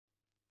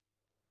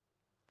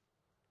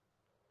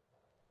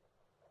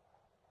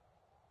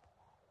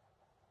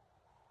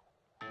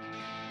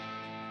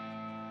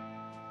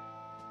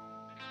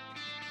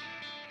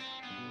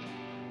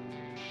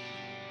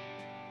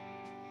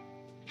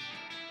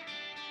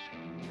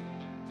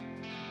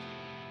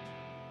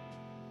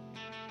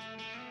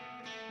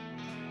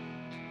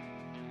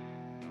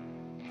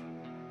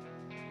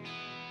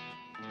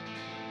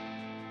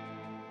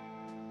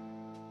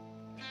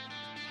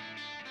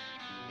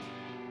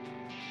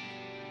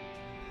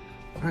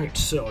All right,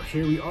 so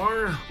here we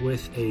are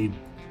with a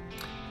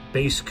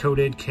base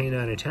coated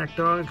K9 Attack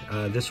Dog.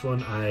 This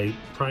one I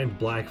primed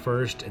black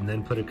first and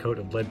then put a coat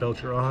of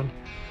Leadbelcher on.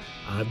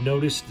 I've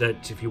noticed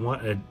that if you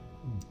want a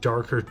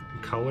darker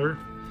color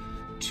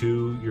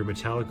to your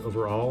metallic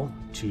overall,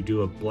 to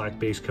do a black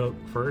base coat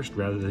first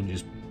rather than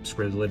just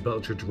spray the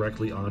Leadbelcher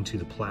directly onto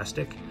the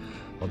plastic.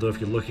 Although if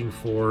you're looking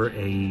for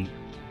a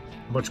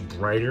much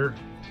brighter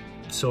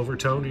silver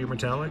tone to your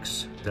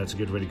metallics, that's a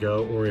good way to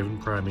go, or even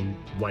priming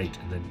white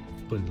and then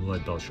putting the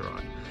Leadbelcher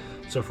on.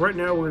 So for right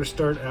now, we're going to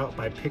start out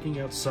by picking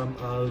out some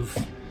of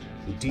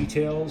the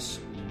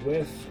details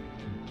with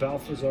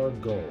Balthazar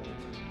Gold.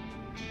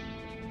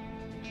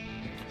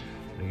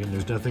 Again,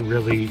 there's nothing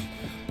really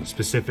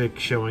specific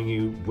showing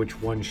you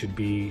which one should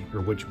be,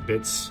 or which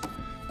bits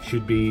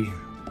should be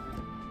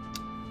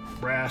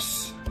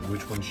brass, and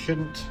which one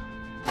shouldn't.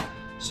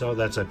 So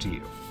that's up to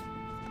you.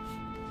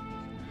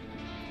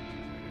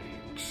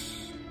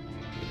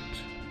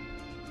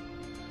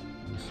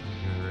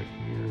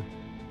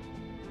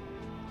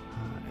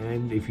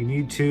 And if you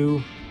need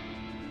to,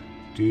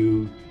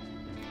 do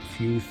a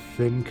few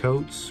thin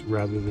coats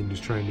rather than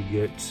just trying to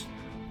get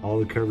all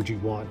the coverage you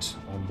want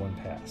on one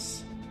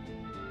pass.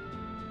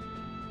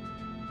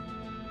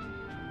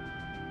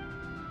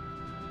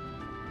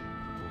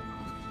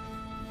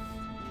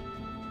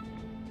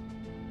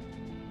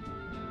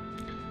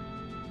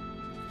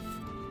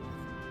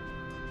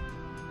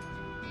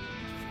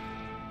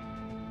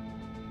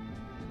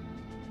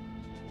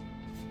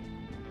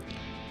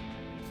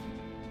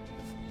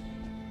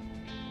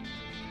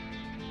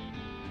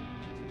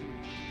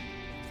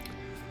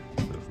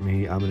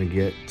 Me, I'm gonna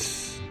get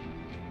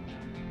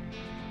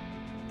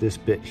this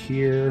bit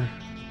here,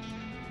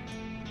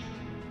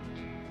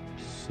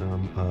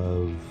 some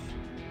of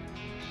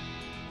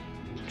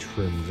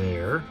trim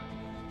there,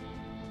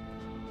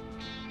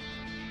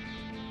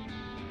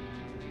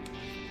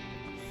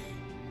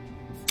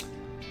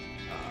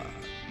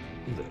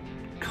 the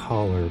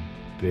collar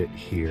bit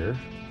here,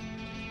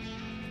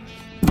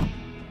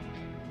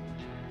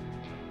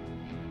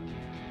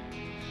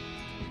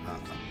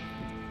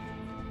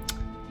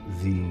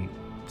 the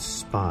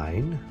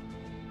spine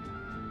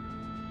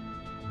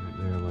right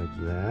there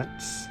like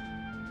that.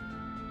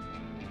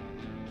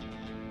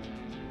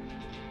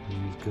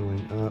 He's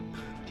going up,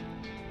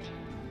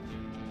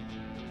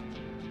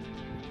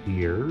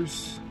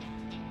 ears,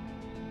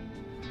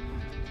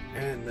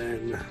 and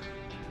then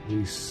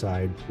these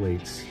side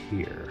plates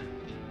here.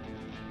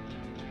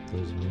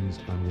 Those ones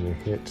I'm going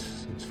to hit.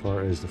 As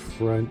far as the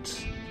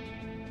front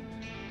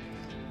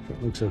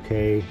looks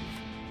okay.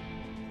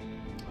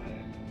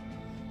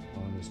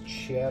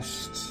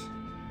 Chest,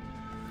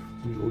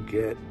 we will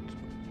get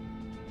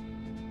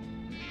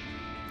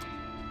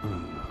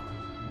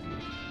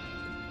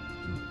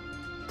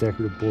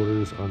decorative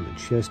borders on the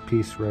chest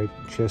piece,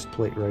 chest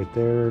plate right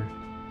there.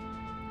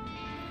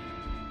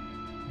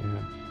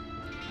 Yeah,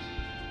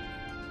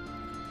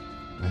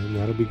 and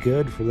that'll be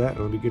good for that.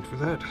 It'll be good for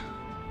that.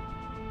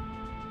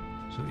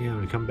 So yeah, I'm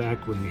gonna come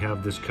back when we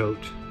have this coat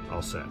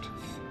all set.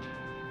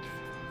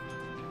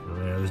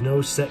 There's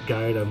no set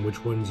guide on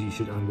which ones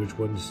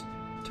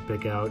to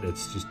pick out.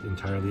 It's just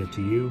entirely up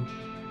to you.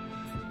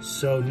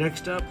 So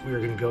next up, we're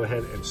going to go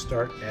ahead and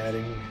start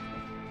adding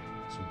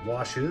some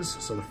washes.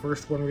 So the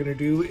first one we're going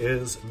to do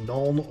is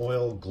Nuln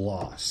Oil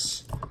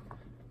Gloss.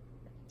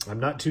 I'm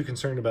not too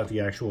concerned about the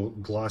actual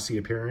glossy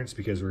appearance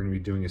because we're going to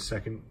be doing a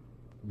second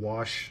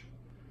wash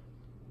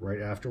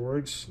right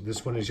afterwards.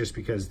 This one is just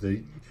because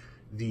the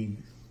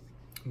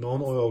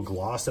Nuln Oil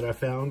Gloss that I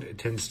found, it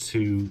tends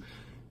to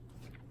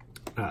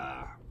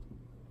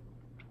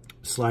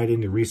slide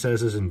into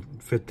recesses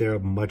and fit there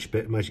much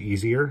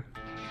easier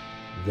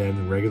than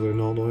the regular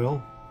Nuln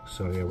Oil.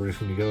 So yeah, we're just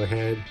going to go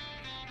ahead,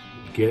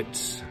 get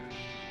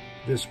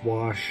this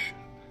wash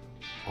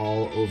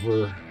all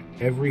over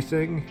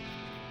everything,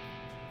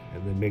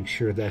 and then make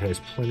sure that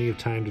has plenty of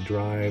time to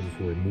dry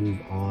before we move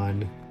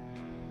on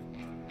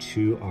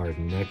to our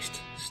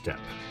next step.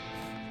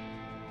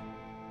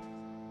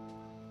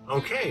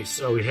 Okay,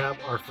 so we have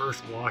our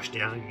first wash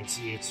down. You can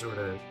see it sort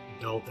of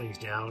dulled things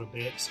down a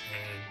bit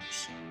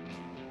and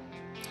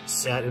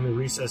sat in the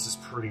recesses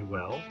pretty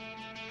well.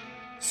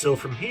 So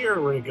from here,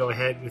 we're going to go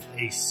ahead with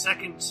a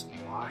second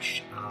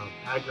wash of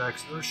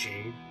Agrax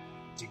Earthshade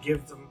to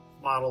give the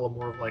model a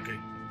more of like a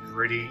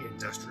gritty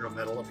industrial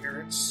metal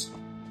appearance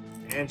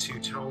and to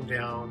tone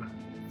down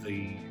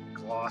the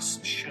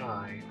gloss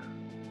shine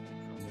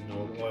from the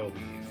Nuln Oil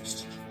we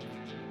used.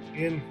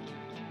 And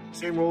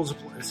same rules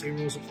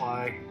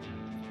apply.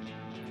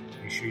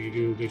 Make sure you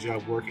do a good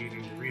job working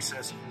in the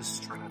recesses.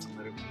 Try not to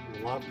let it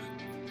cool up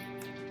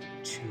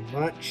too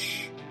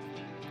much,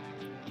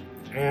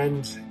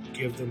 and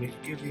give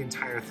the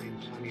entire thing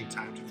plenty of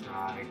time to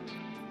dry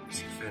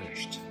once you're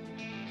finished.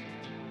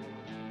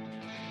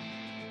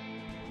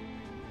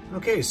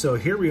 Okay, so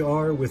here we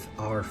are with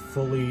our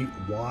fully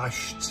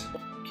washed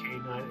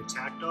K9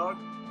 Attack Dog.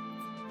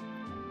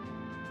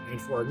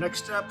 And for our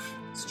next step,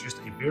 it's just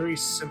a very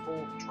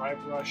simple dry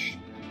brush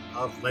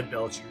of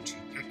Leadbelcher to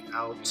pick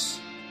out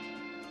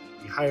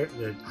the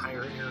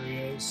higher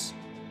areas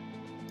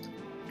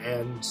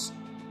and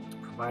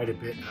provide a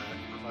very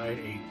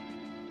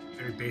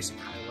basic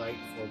highlight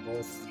for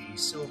both the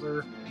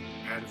silver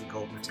and the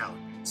gold metallic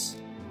bits.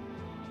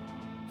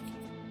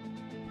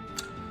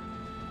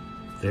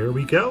 There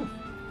we go.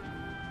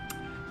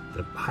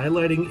 The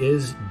highlighting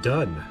is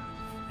done.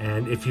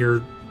 And if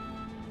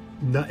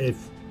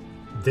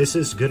this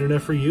is good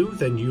enough for you,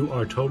 then you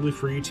are totally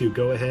free to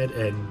go ahead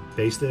and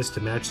base this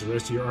to match the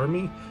rest of your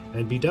army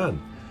and be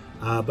done.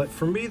 But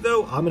for me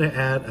though, I'm going to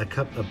add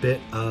a bit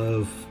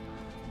of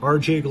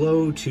RJ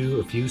Glow to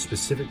a few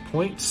specific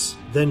points,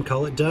 then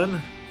call it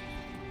done.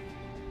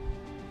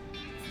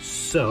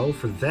 So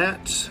for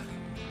that,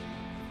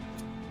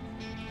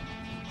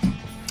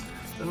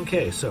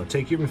 okay, so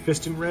take your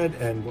Mephiston Red,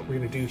 and what we're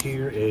going to do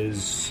here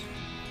is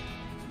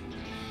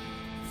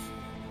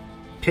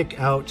pick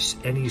out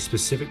any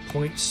specific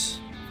points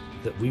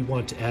that we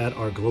want to add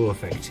our glow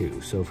effect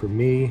to. So for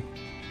me,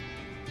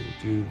 we'll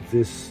do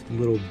this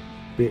little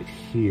bit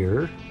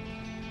here.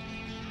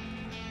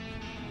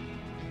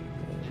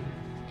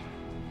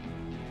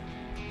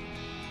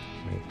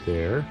 Right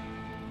there.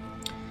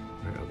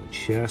 Right on the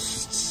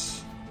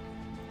chests.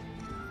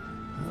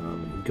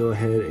 Go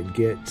ahead and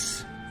get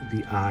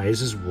the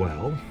eyes as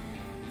well.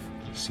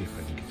 Let's see if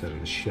I can get that in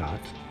the shot.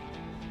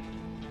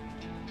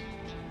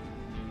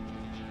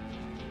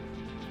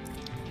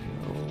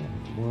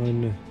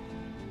 1,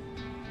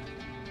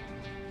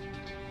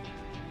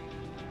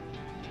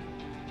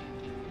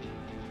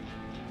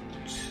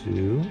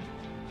 2.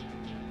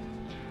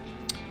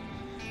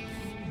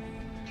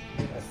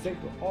 I think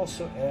we'll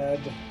also add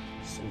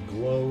some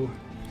glow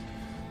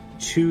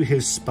to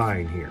his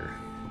spine here.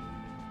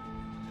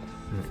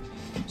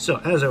 So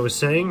as I was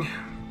saying,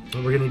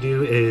 what we're going to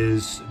do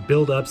is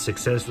build up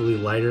successfully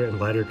lighter and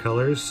lighter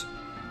colors,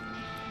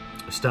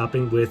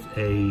 stopping with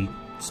a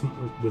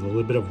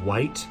little bit of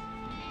white,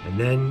 and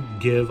then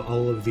give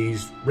all of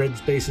these red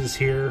spaces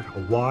here a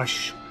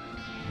wash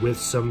with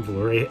some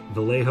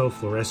Vallejo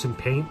fluorescent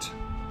paint,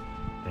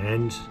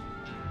 and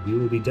we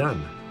will be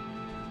done.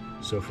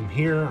 So from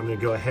here, I'm going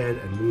to go ahead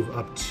and move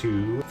up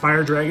to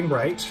Fire Dragon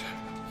Bright.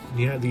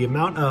 Yeah, the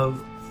amount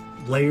of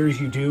layers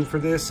you do for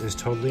this is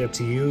totally up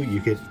to you. You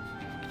could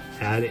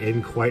add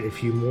in quite a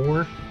few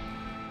more.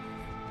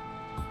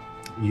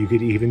 You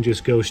could even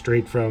just go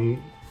straight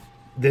from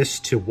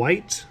this to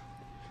white.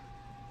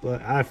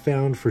 But I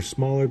found for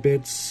smaller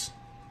bits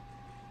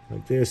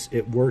like this,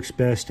 it works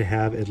best to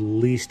have at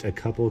least a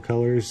couple of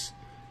colors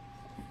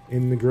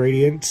in the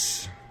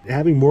gradients.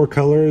 Having more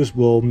colors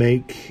will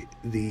make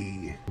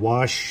the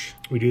wash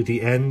we do at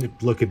the end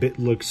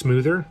look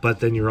smoother, but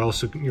then you're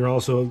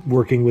also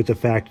working with the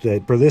fact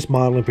that for this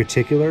model in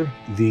particular,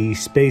 the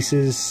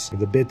spaces,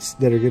 the bits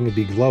that are going to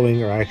be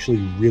glowing are actually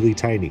really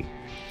tiny.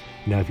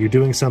 Now, if you're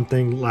doing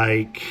something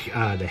like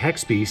the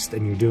Hex Beast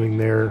and you're doing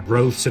their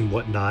growths and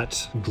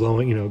whatnot,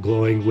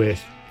 glowing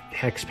with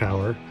hex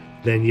power,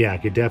 then yeah, you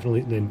could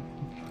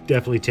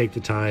definitely take the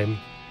time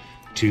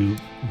to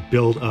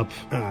build up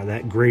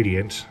that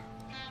gradient.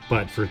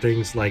 But for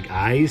things like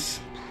eyes,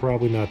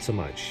 probably not so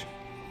much.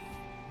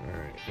 All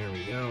right, there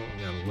we go.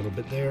 We got a little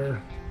bit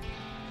there.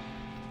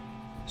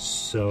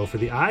 So for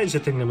the eyes, I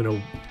think I'm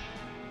going to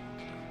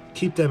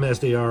keep them as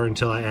they are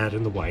until I add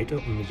in the white. Oh,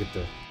 let me get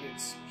the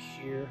bits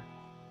here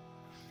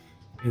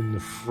in the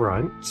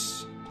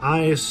front.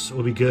 Eyes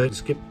will be good.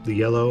 Skip the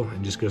yellow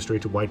and just go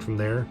straight to white from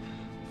there.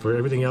 For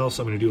everything else,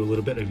 I'm going to do a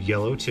little bit of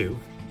yellow too.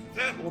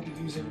 Then we'll be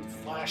using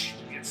Flash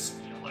against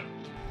yellow.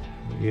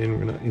 Again,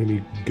 we're not going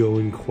to be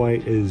going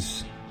quite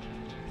as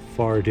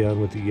far down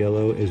with the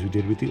yellow as we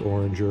did with the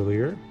orange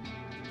earlier.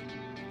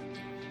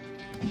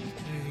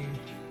 Okay.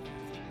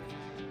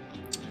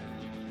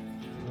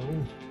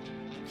 So,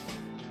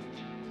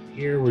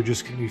 here we're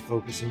just going to be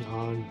focusing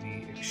on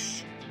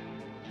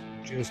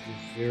just the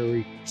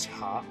very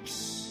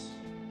tops.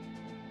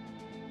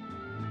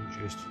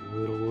 Just a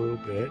little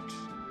bit.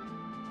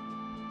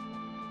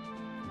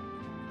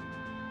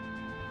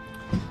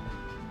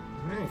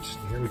 Alright,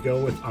 here we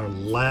go with our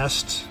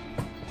last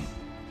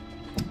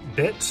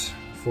bit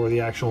for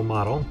the actual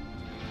model.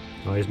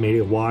 I just made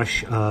a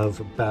wash of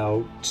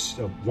about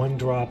 1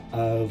 drop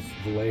of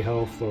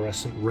Vallejo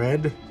fluorescent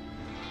red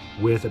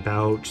with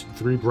about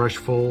 3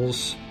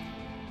 brushfuls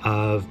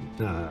of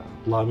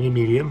Lahmian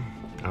medium.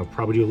 I'll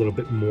probably do a little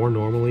bit more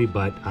normally,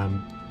 but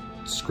I'm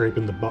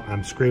scraping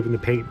the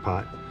paint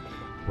pot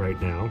right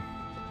now.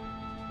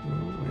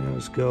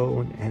 Let's go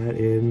and add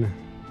in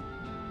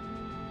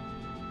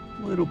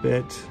a little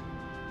bit.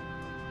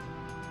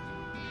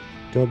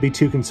 Don't be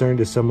too concerned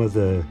if some of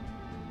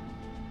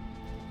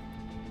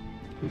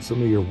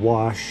your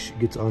wash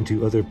gets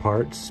onto other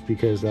parts,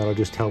 because that'll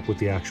just help with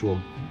the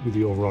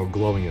overall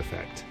glowing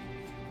effect.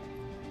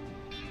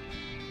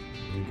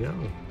 There you go.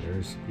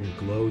 There's your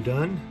glow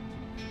done.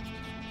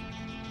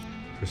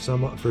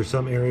 For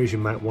some areas, you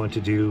might want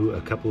to do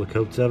a couple of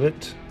coats of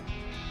it,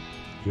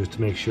 just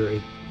to make sure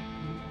it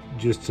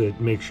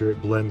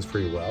blends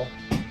pretty well,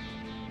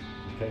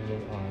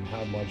 depending on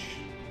how much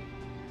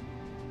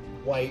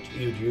white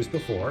you'd used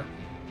before.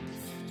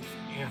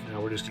 Yeah,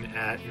 now we're just going to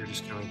add, you're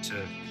just going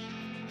to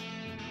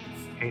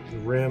paint the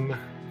rim.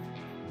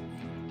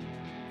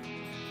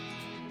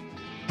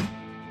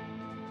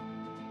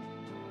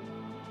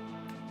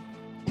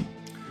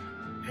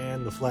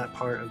 And the flat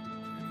part of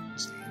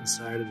the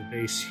inside of the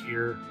base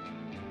here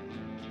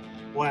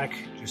black,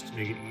 just to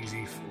make it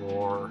easy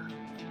for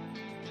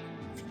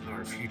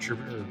our future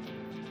or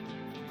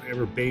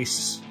whatever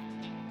base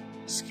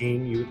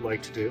scheme you would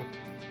like to do.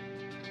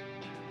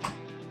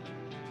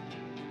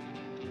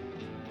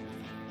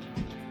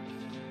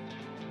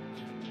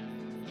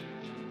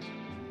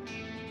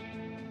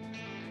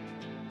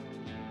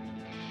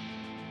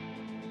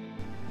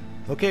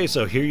 Okay,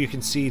 so here you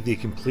can see the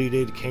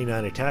completed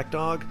Canine Attack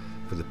Dog.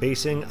 For the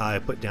basing, I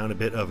put down a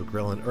bit of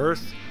Grillin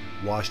Earth,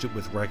 washed it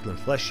with Reikland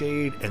Flesh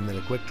Shade, and then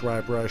a quick dry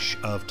brush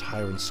of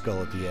Tyrant's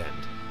Skull at the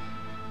end.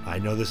 I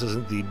know this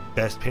isn't the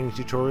best painting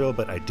tutorial,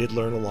 but I did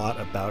learn a lot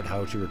about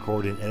how to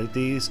record and edit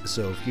these,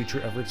 so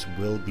future efforts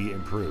will be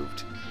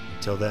improved.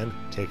 Until then,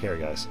 take care,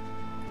 guys.